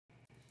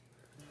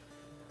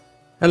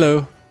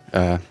Hello,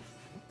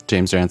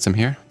 James Ransom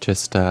here.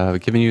 Just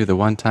giving you the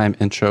one-time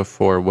intro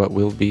for what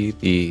will be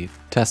the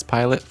test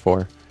pilot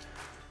for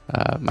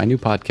my new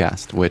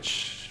podcast,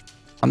 which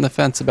on the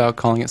fence about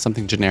calling it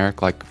something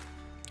generic like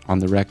On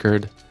the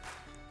Record,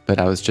 but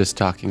I was just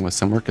talking with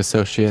some work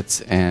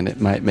associates, and it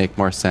might make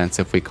more sense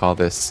if we call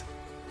this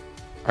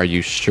Are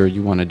You Sure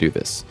You Want to Do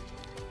This?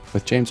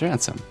 With James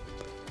Ransom.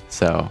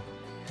 So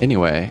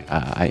anyway,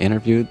 I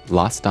interviewed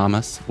Las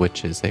Damas,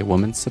 which is a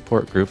women's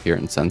support group here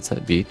in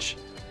Sunset Beach.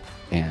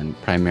 And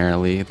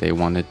primarily, they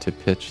wanted to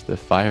pitch the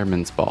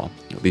Fireman's Ball.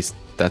 At least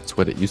that's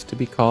what it used to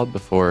be called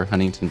before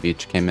Huntington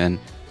Beach came in,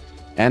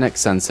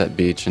 annexed Sunset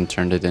Beach, and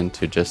turned it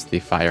into just the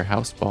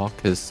Firehouse Ball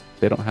because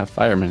they don't have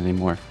firemen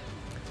anymore.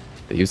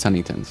 They use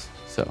Huntingtons.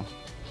 So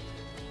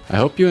I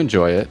hope you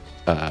enjoy it.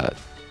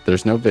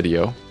 There's no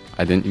video.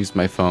 I didn't use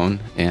my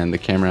phone, and the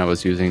camera I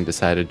was using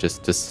decided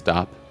just to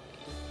stop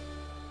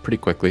pretty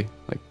quickly,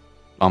 like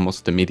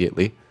almost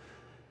immediately.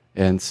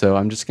 And so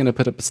I'm just going to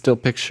put up a still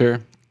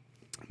picture.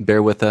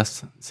 Bear with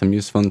us, some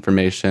useful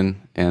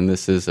information, and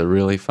this is a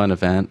really fun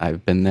event.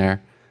 I've been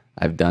there,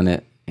 I've done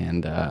it,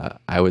 and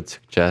I would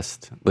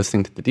suggest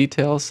listening to the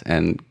details,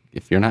 and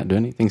if you're not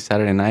doing anything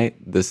Saturday night,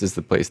 this is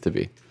the place to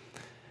be.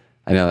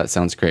 I know that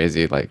sounds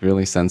crazy, like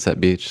really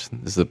Sunset Beach,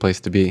 this is the place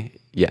to be?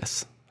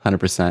 Yes,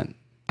 100%,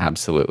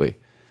 absolutely.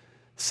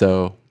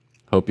 So,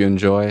 hope you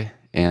enjoy,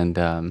 and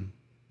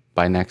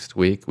by next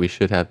week, we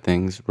should have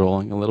things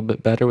rolling a little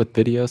bit better with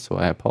video, so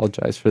I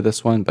apologize for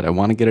this one, but I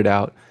want to get it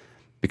out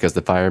because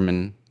the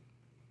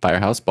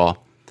Firehouse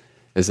Ball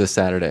is this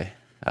Saturday,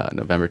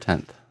 November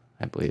 10th,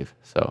 I believe.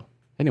 So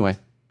anyway,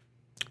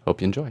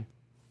 hope you enjoy.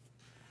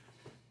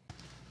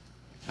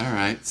 All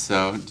right,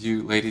 so do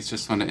you ladies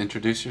just want to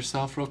introduce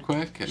yourself real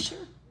quick? Sure.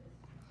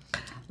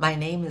 My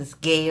name is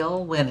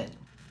Gail Winnan.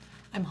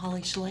 I'm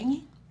Holly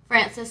Schlange.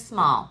 Frances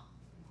Small.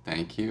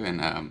 Thank you,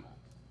 and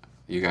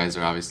you guys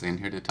are obviously in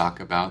here to talk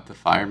about the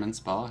Fireman's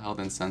Ball held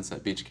in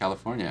Sunset Beach,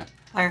 California.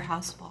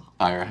 Firehouse Ball.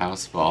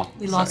 Firehouse Ball.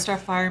 We lost our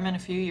firemen a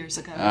few years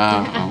ago.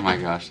 Oh my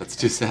gosh, that's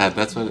too sad.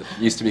 That's what it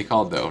used to be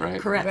called, though, right?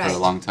 Correct. For a Right.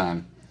 long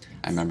time.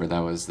 I remember that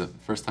was the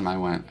first time I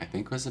went, I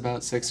think it was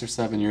about 6 or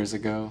 7 years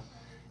ago,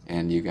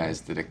 and you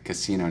guys did a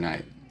casino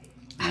night.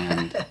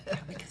 And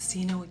Have a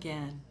casino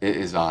again. it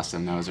is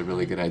awesome. That was a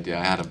really good idea.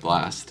 I had a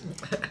blast.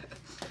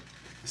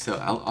 So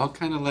I'll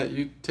kind of let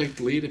you take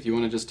the lead if you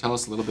want to just tell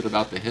us a little bit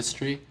about the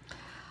history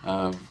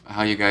of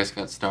how you guys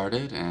got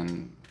started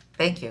and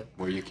Thank you.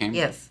 where you came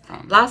Yes,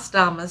 from. Las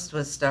Damas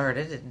was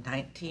started in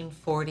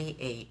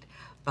 1948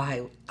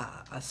 by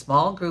a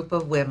small group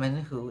of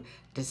women who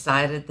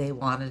decided they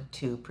wanted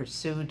to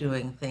pursue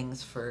doing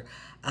things for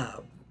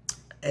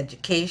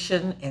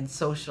education and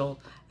social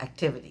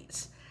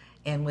activities.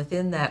 And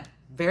within that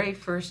very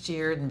first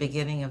year and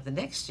beginning of the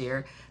next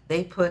year,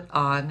 they put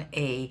on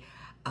a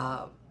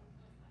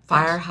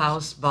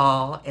firehouse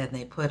ball, and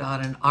they put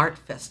on an art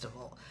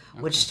festival,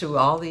 which through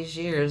all these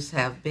years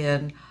have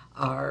been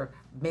our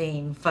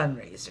main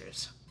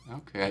fundraisers.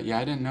 Okay, yeah,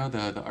 I didn't know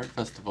the art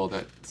festival,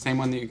 that same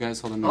one that you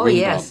guys hold in the Oh Greenbelt.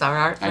 yes, our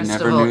art I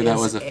festival never knew that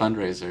is, was a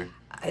fundraiser.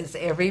 is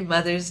every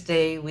Mother's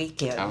Day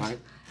weekend. Oh, I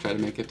try to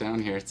make it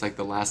down here. It's like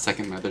the last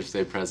second Mother's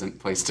Day present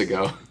place to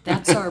go.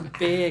 That's our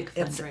big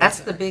fundraiser. That's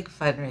the big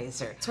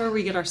fundraiser. It's where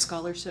we get our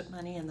scholarship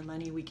money and the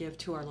money we give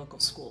to our local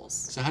schools.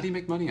 So how do you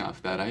make money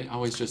off that? I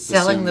always just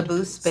Selling assumed- the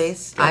booth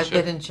space. Gotcha. I've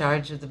been in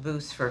charge of the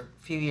booths for a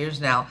few years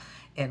now,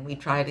 and we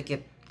try to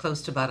get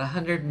close to about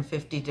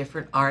 150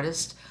 different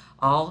artists,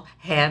 all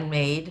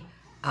handmade,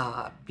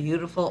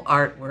 beautiful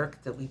artwork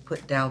that we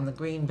put down the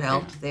green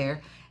belt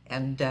there,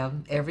 and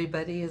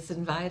everybody is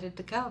invited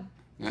to come.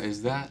 Now,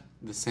 is that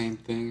the same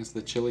thing as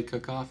the chili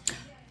cook-off?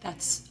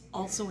 That's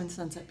also in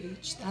Sunset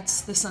Beach.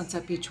 That's the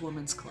Sunset Beach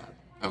Women's Club.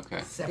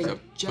 Okay, Separate. so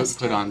just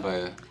put have on by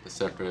a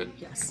separate...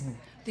 Yes.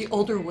 The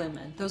older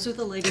women. Those are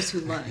the ladies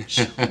who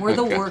lunch. We're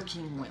the Okay.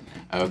 working women.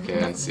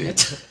 Okay, I see.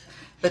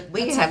 But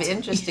we That have sounds-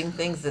 interesting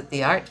things at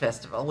the art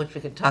festival, which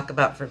we could talk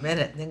about for a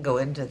minute, and then go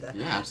into the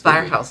Yeah, absolutely.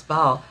 firehouse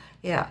ball.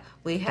 Yeah,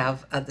 we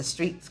have the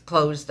streets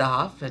closed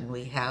off, and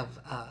we have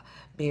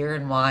beer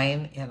and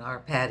wine in our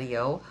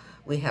patio.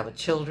 We have a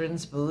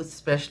children's booth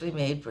specially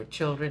made for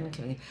children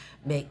can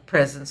make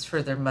presents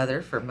for their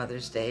mother for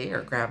Mother's Day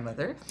or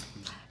grandmother.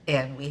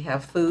 And we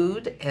have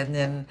food, and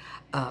then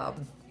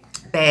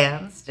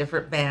bands,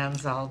 different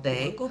bands all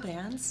day. Local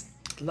bands.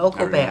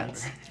 Local I remember.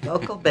 bands,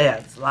 local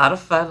bands. A lot of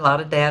fun, a lot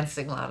of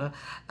dancing, a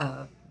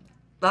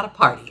lot of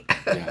party.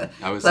 Yeah,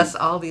 I was- Plus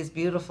all these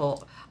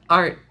beautiful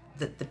art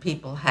that the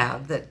people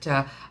have that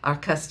are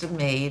custom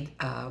made.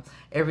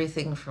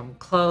 Everything from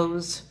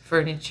clothes,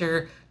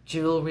 furniture,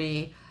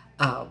 jewelry,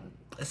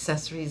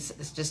 accessories.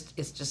 It's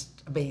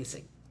just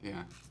amazing.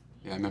 Yeah.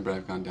 Yeah, I remember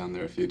I've gone down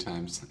there a few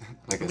times.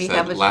 Like I We said,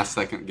 have a- last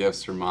second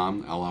gifts for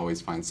mom, I'll always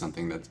find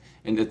something that's,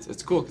 and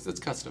it's cool because it's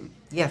custom.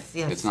 Yes,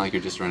 yes. It's not like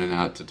you're just running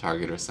out to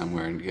Target or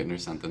somewhere and getting her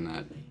something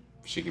that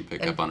she can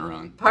pick And up on her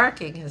own.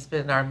 Parking has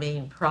been our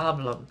main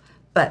problem,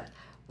 but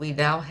we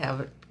now have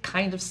it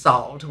kind of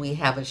solved. We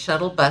have a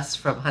shuttle bus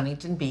from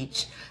Huntington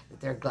Beach that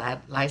they're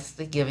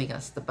nicely giving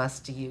us the bus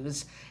to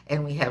use,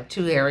 and we have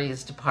two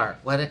areas to park.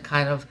 One at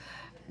kind of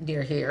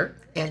near here,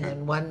 and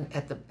then one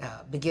at the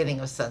beginning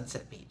of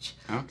Sunset Beach.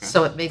 Okay.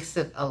 So it makes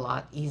it a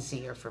lot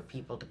easier for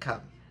people to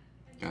come.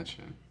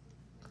 Gotcha.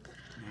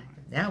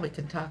 Now we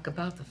can talk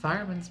about the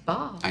Fireman's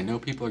Ball. I know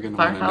people are going to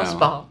want to Firehouse know.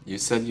 Ball. You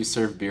said you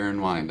serve beer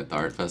and wine at the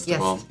art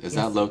festival. Yes, Is yes.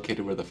 that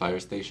located where the fire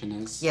station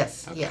is?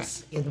 Yes, Okay.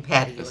 yes, in the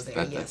patio Yes,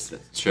 there, that's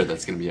yes. sure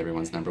that's going to be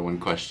everyone's number one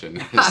question.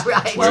 is,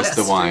 Right. Where's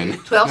the 12th wine?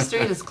 12th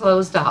Street is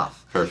closed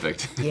off.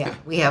 Perfect. Yeah,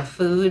 we have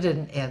food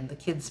and the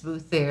kids'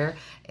 booth there,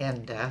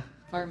 and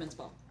Fireman's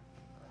Ball.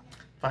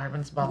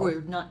 Fireman's Ball.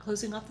 We're not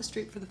closing off the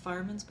street for the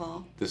Fireman's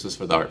Ball. This was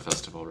for the art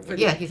festival, right?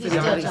 Yeah, he Still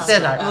already talking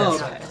said about our Oh,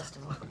 the okay.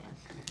 festival,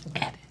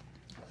 yeah.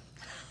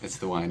 It's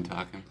the wine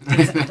talking.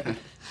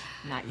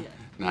 Not yet.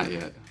 Not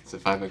yet. So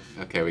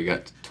okay, we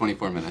got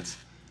 24 minutes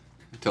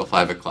until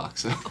 5 o'clock,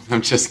 so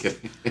I'm just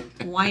kidding.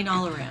 Wine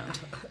all around.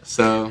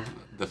 So,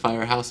 the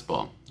Firehouse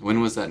Ball, when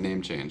was that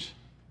name change?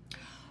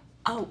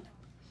 Oh,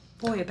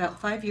 boy, about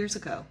 5 years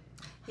ago.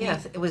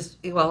 Yes, it was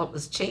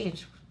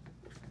changed.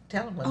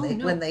 Tell them Oh,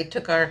 no. when they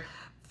took our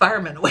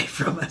firemen away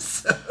from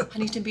us.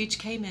 Huntington Beach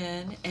came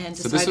in and decided.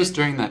 So this was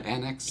during that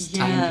annex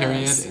time period,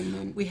 Yes. and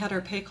then We had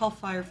our pay call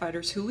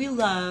firefighters who we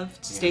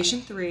loved,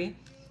 Station 3,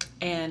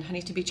 and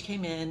Huntington Beach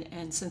came in,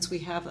 and since we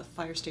have a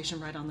fire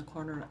station right on the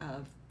corner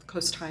of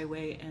Coast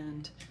Highway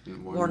and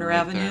Warner right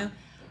Avenue,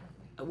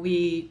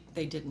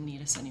 they didn't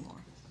need us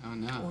anymore, oh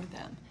no, or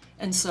them.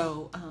 And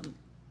so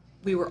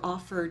we were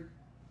offered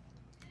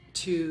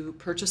to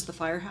purchase the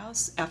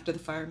firehouse after the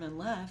firemen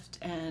left,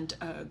 and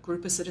a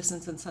group of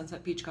citizens in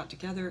Sunset Beach got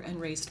together and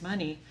raised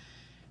money,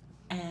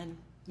 and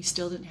we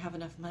still didn't have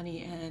enough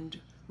money, and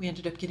we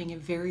ended up getting a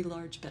very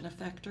large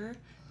benefactor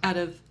out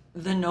of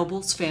the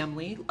Nobles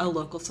family, a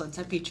local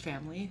Sunset Beach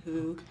family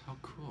who how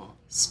cool.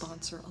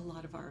 sponsor a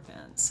lot of our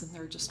events, and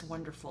they're just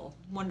wonderful,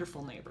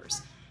 wonderful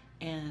neighbors.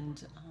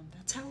 And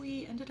that's how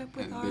we ended up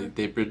with our... And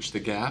they bridged the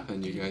gap,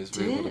 and you guys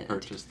were able to did.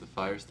 purchase the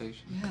fire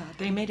station. Yeah,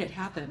 they made it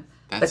happen.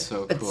 That's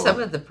so But cool. some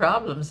of the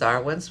problems are,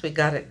 once we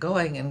got it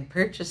going and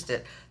purchased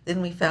it,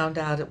 then we found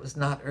out it was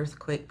not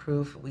earthquake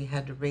proof. We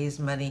had to raise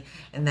money,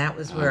 and that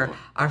was where boy.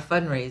 our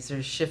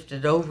fundraisers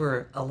shifted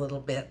over a little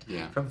bit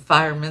Yeah. from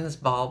Fireman's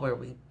Ball, where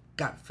we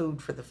got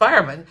food for the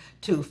firemen,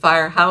 to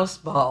Firehouse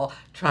Ball,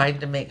 trying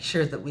to make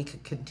sure that we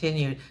could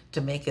continue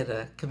to make it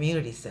a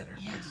community center.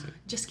 Yeah,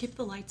 just keep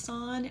the lights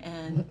on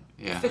and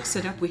Yeah. fix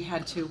it up. We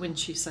had to, when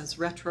she says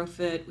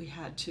retrofit, we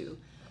had to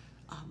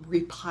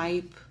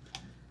repipe.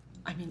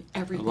 I mean,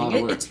 everything. lot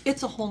of work.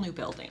 It's a whole new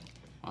building,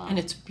 Wow. and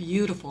it's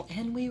beautiful.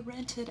 And we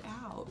rent it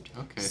out.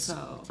 Okay,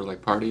 So for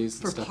like parties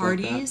and for stuff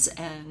parties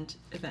and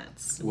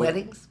events.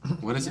 Weddings.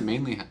 What is it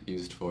mainly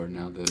used for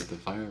now that the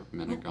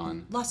firemen are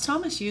gone? Las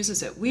Thomas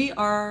uses it. We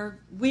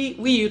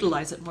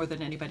utilize it more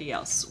than anybody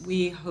else.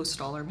 We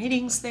host all our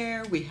meetings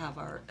there. We have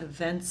our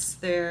events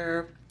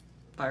there,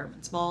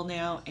 Fireman's Ball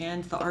now,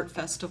 and the art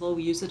festival.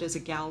 We use it as a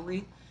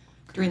gallery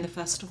during the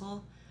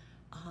festival.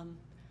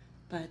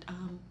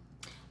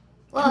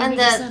 Well, and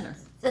Community center.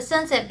 the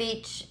Sunset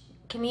Beach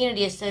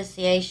Community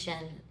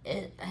Association,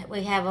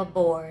 we have a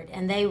board,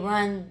 and they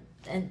run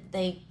and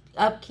they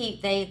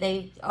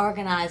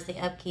organize the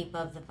upkeep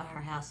of the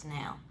firehouse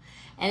now,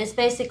 and it's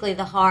basically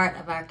the heart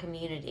of our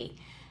community.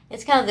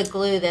 It's kind of the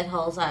glue that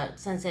holds our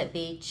Sunset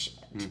Beach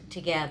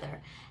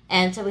together.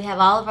 And so we have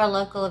all of our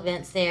local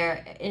events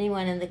there.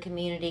 Anyone in the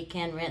community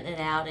can rent it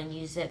out and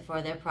use it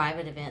for their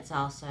private events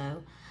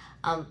also.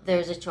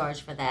 There's a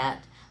charge for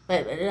that.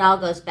 But it all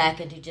goes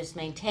back into just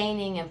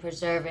maintaining and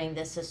preserving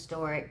this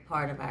historic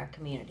part of our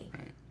community.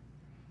 Right.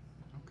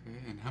 Okay,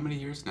 and how many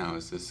years now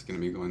is this going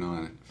to be going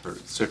on for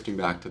shifting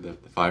back to the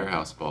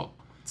Firehouse Ball?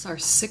 It's our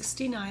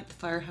 69th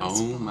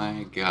Firehouse Oh Ball.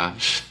 my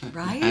gosh.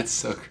 Right? That's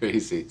so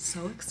crazy.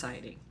 So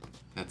exciting.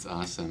 That's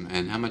awesome.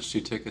 And how much do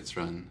tickets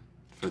run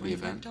for the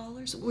event?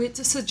 $25. It's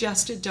a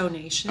suggested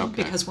donation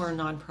Okay. because we're a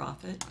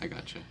nonprofit, I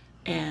gotcha.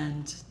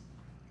 and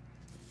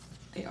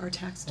they are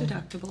tax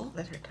deductible.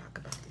 Let her talk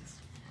about this.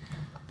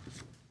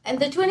 And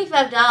the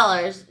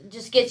 $25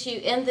 just gets you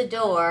in the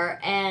door,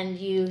 and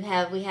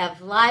we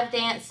have live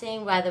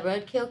dancing by the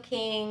Roadkill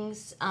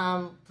Kings,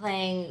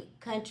 playing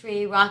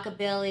country,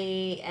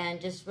 rockabilly,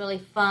 and just really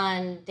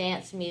fun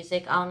dance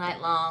music all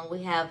night long.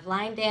 We have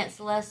line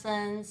dance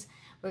lessons.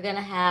 We're going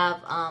to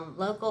have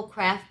local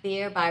craft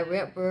beer by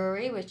Rip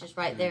Brewery, which is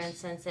right there in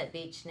Sunset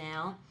Beach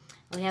now.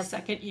 We have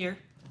Second year.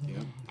 Yeah.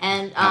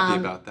 and Happy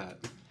about that.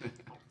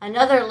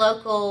 another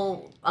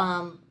local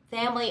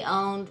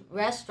family-owned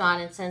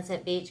restaurant in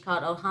Sunset Beach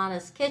called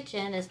Ohana's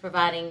Kitchen is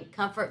providing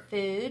comfort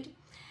food,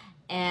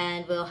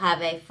 and we'll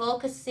have a full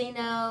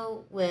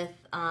casino with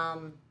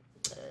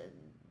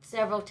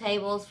several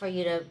tables for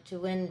you to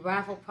win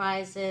raffle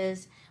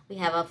prizes. We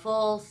have a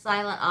full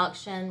silent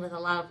auction with a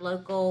lot of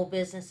local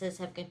businesses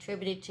have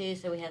contributed to,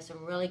 so we have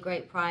some really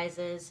great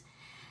prizes.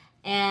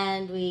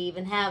 And we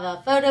even have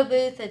a photo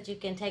booth that you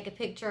can take a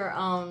picture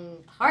on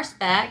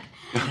horseback.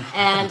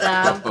 And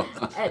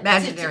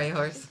Imaginary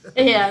horse.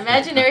 yeah,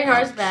 imaginary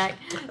horseback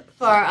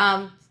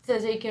so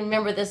you can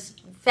remember this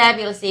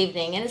fabulous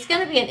evening. And it's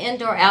going to be an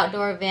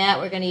indoor-outdoor event.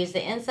 We're going to use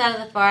the inside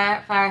of the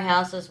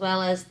firehouse as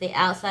well as the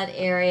outside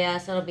area.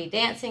 So it'll be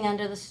dancing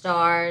under the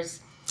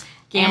stars.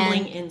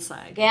 Gambling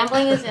inside.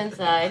 Gambling is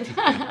inside.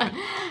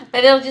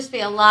 But it'll just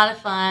be a lot of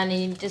fun,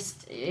 and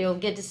you'll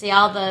get to see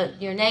all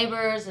your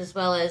neighbors as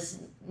well as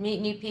meet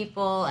new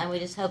people, and we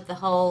just hope the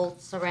whole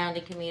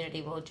surrounding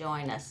community will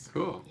join us.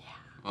 Cool. Yeah.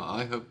 Well,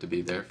 I hope to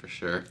be there for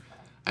sure.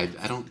 I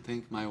don't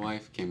think my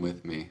wife came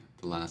with me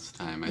the last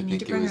time. You need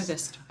to bring her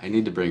this time. I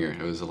need to bring her.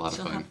 It was a lot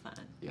She'll of fun. have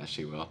fun. Yeah,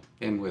 she will.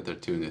 And with her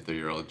 2 and her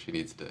 3-year-old, she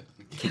needs to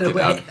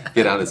away.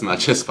 get out as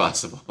much as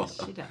possible.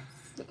 She does.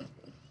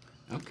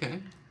 Okay.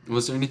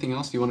 Was there anything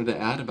else you wanted to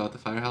add about the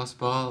Firehouse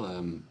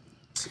Ball?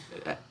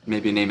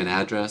 Maybe name and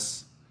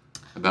address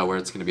about where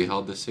it's going to be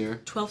held this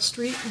year? 12th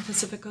Street and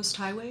Pacific Coast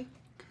Highway.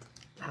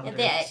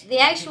 The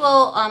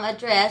actual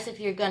address, if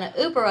you're going to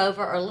Uber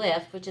over or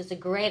Lyft, which is a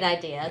great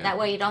idea, Yeah. that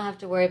way you don't have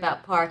to worry about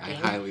I parking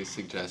highly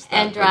suggest that.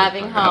 and for the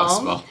driving Firehouse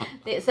home. Ball.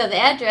 So the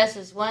address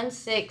is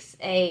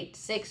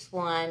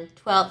 16861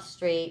 12th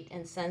Street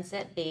in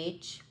Sunset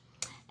Beach.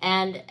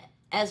 And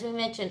as we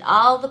mentioned,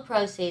 all the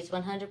proceeds,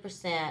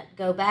 100%,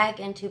 go back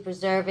into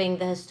preserving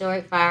the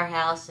historic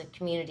firehouse and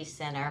community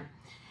center.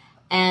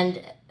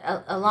 And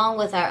along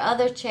with our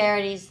other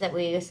charities that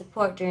we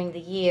support during the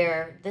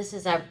year, this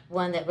is our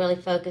one that really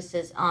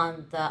focuses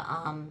on the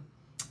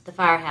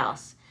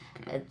firehouse.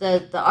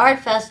 The art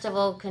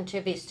festival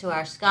contributes to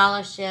our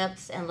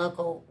scholarships and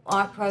local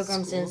art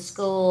programs in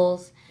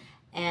schools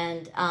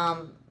and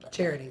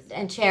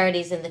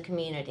charities in the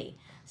community.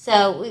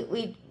 So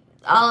we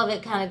all of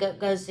it kind of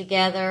goes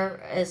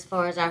together as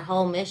far as our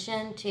whole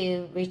mission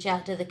to reach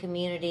out to the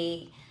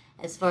community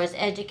as far as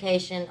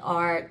education,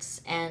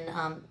 arts, and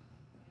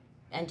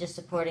just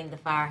supporting the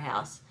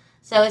firehouse.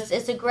 So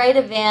it's a great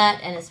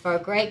event, and it's for a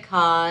great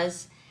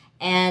cause.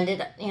 And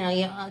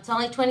it's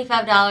only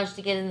 $25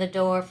 to get in the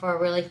door for a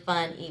really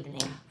fun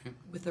evening.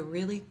 With a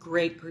really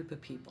great group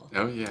of people.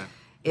 Oh, yeah.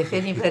 If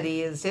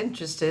anybody is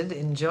interested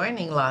in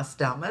joining Las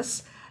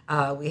Damas,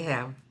 we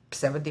have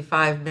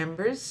 75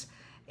 members,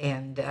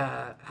 and you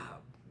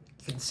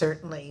can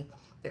certainly,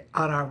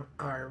 on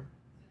our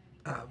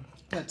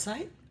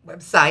website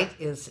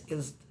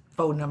is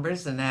phone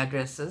numbers and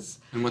addresses.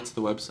 And what's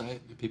the website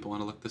if people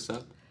want to look this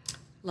up?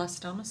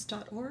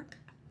 LasDamas.org?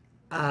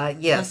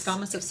 Yes.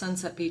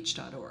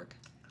 LasDamasofSunsetBeach.org.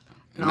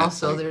 And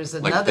also there's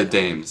another... Like the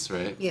Dames,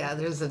 right? Yeah,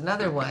 there's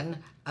another one,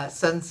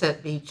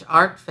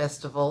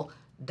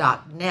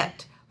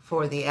 SunsetBeachArtFestival.net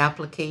for the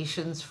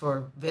applications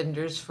for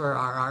vendors for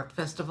our art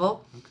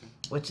festival,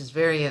 which is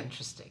very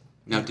interesting.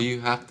 Now, do you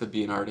have to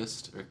be an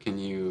artist, or can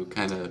you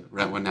kind of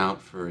rent one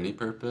out for any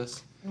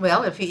purpose?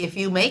 Well, if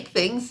you make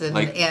things and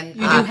you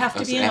do have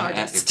to be an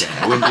artist.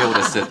 I wouldn't be able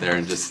to sit there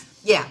and just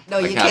you have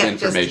can't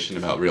information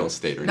about real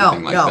estate or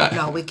anything like that.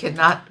 No, we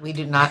cannot. We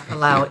do not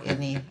allow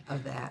any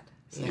of that.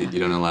 So you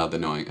don't allow the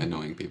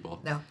annoying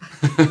people. No.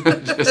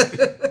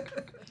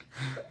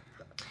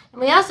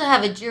 And we also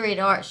have a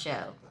juried art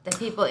show that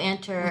people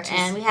enter,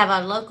 and we have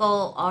a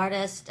local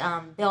artist,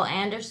 Bill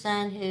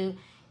Anderson, who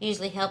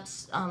usually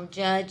helps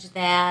judge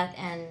that,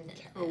 and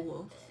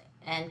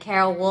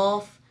Carol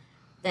Wolf.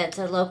 That's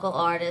a local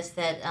artist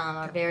that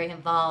are very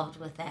involved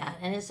with that.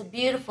 And it's a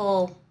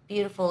beautiful,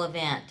 beautiful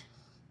event.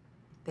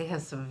 They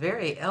have some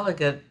very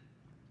elegant,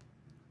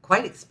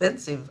 quite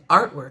expensive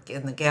artwork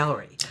in the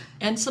gallery.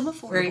 And some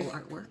affordable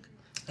artwork.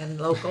 And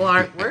local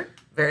artwork,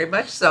 very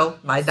much so.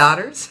 My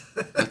daughters.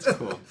 That's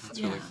cool. That's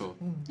really cool.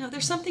 No,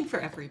 there's something for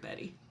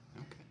everybody.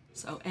 Okay.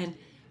 So, and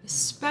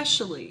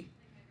especially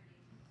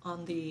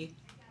on the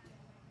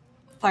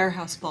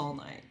Firehouse Ball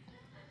night,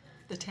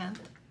 the 10th,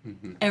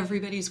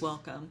 everybody's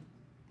welcome.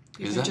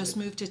 You can just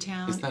move to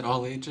town. Is that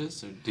all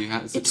ages, or do you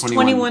have? Is it It's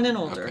 21 and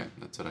older. Okay,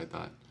 that's what I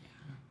thought.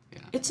 Yeah.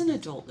 It's an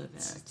adult event.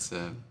 It's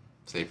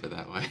safer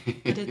that way.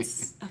 But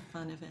it's a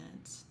fun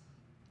event.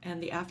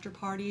 And the after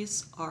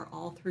parties are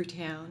all through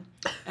town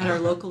at our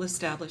local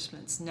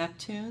establishments.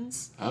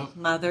 Neptune's,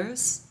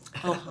 Mother's,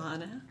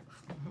 Ohana,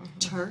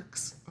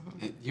 Turks.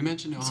 You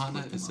mentioned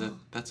Ohana.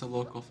 That's a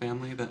local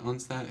family that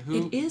owns that?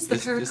 It is the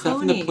Is that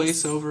from the Paraconis.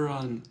 place over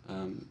on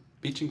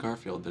Beach and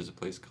Garfield? There's a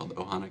place called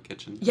Ohana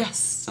Kitchen. Yes.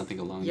 Something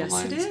along Yes, the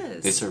lines. it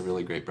is. They serve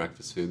really great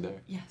breakfast food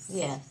there. Yes.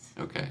 Yes.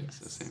 Okay, Yes.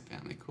 so same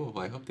family. Cool.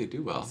 Well, I hope they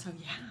do well. So,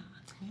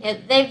 Yeah,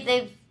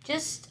 they've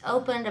just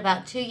opened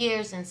about 2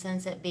 years in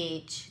Sunset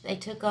Beach. They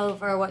took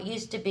over what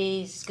used to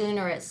be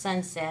Schooner at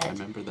Sunset. I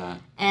remember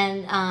that.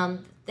 And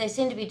they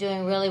seem to be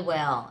doing really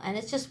well. And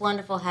it's just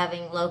wonderful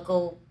having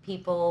local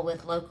people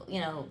with local,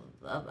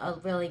 a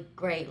really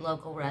great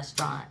local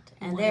restaurant.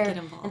 And wanna get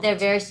involved. they're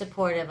very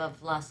supportive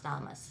of Las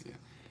Damas. Yeah.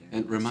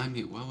 And remind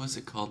me, what was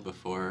it called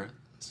before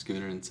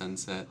Schooner and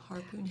Sunset?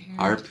 Harpoon Harris.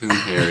 Harpoon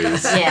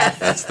Harry's. Yes.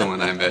 That's the one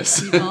I miss.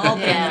 We've all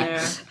been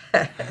Yeah.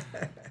 there.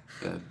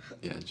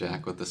 Yeah,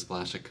 Jack with the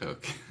splash of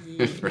Coke.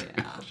 Yeah.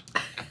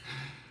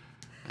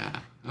 Yeah.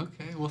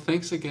 Okay, well,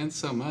 thanks again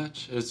so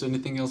much. Is there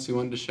anything else you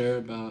wanted to share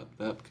about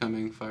the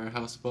upcoming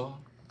Firehouse Ball?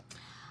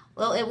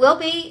 Well, it will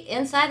be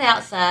inside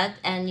outside,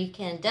 and you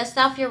can dust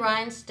off your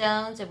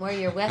rhinestones and wear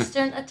your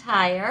Western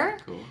attire.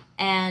 Cool.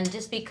 And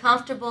just be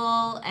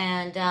comfortable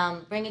and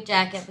bring a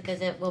jacket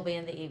because it will be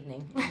in the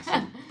evening.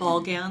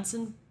 Ball gowns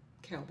and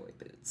cowboy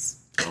boots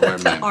I'll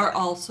wear are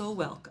also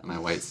welcome. my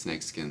white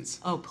snakeskins.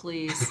 Oh,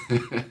 please.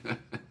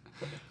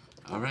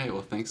 All right,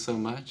 well, thanks so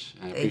much.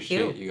 I Thank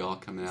appreciate you. you all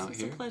coming out It's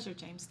here. a pleasure,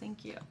 James.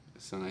 Thank you.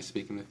 So nice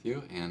speaking with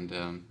you.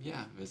 And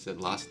yeah, visit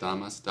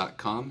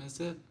losdamas.com, is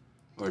it?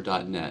 Or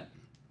 .net?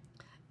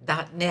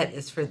 .net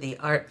is for the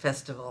art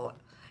festival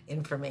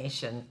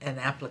information and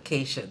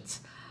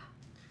applications.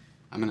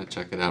 I'm going to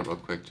check it out real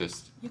quick.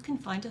 Just You can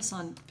find us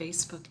on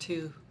Facebook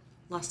too,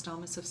 Las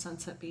Damas of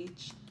Sunset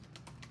Beach.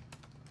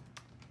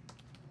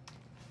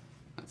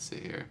 let's see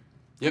here.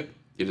 Yep,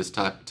 you just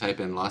type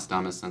in Las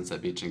Damas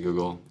Sunset Beach in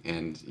Google,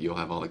 and you'll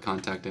have all the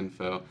contact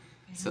info,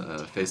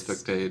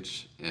 Facebook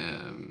page,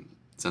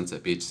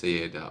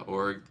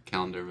 sunsetbeachca.org,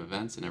 calendar of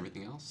events, and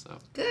everything else.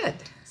 Good.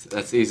 So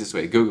that's the easiest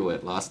way. Google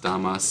it, Las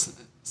Damas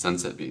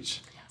Sunset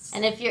Beach.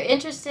 And if you're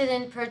interested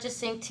in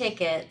purchasing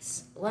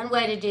tickets, one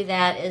way to do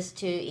that is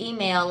to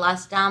email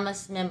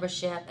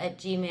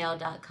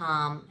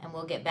lasdamasmembership@gmail.com, and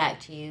we'll get back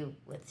to you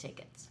with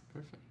tickets.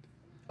 Perfect.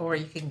 Or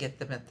you can get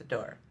them at the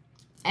door.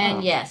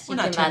 And yes, We're you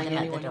not can buy turning them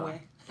at the anyone door.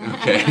 away.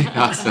 Okay,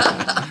 awesome.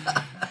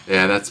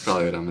 Yeah, that's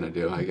probably what I'm going to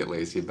do. I get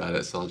lazy about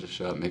it, so I'll just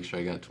show up, make sure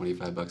I got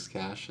 $25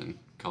 cash, and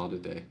call it a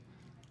day.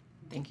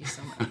 Thank you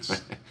so much.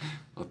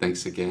 Well,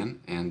 thanks again,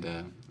 and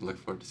look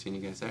forward to seeing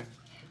you guys there.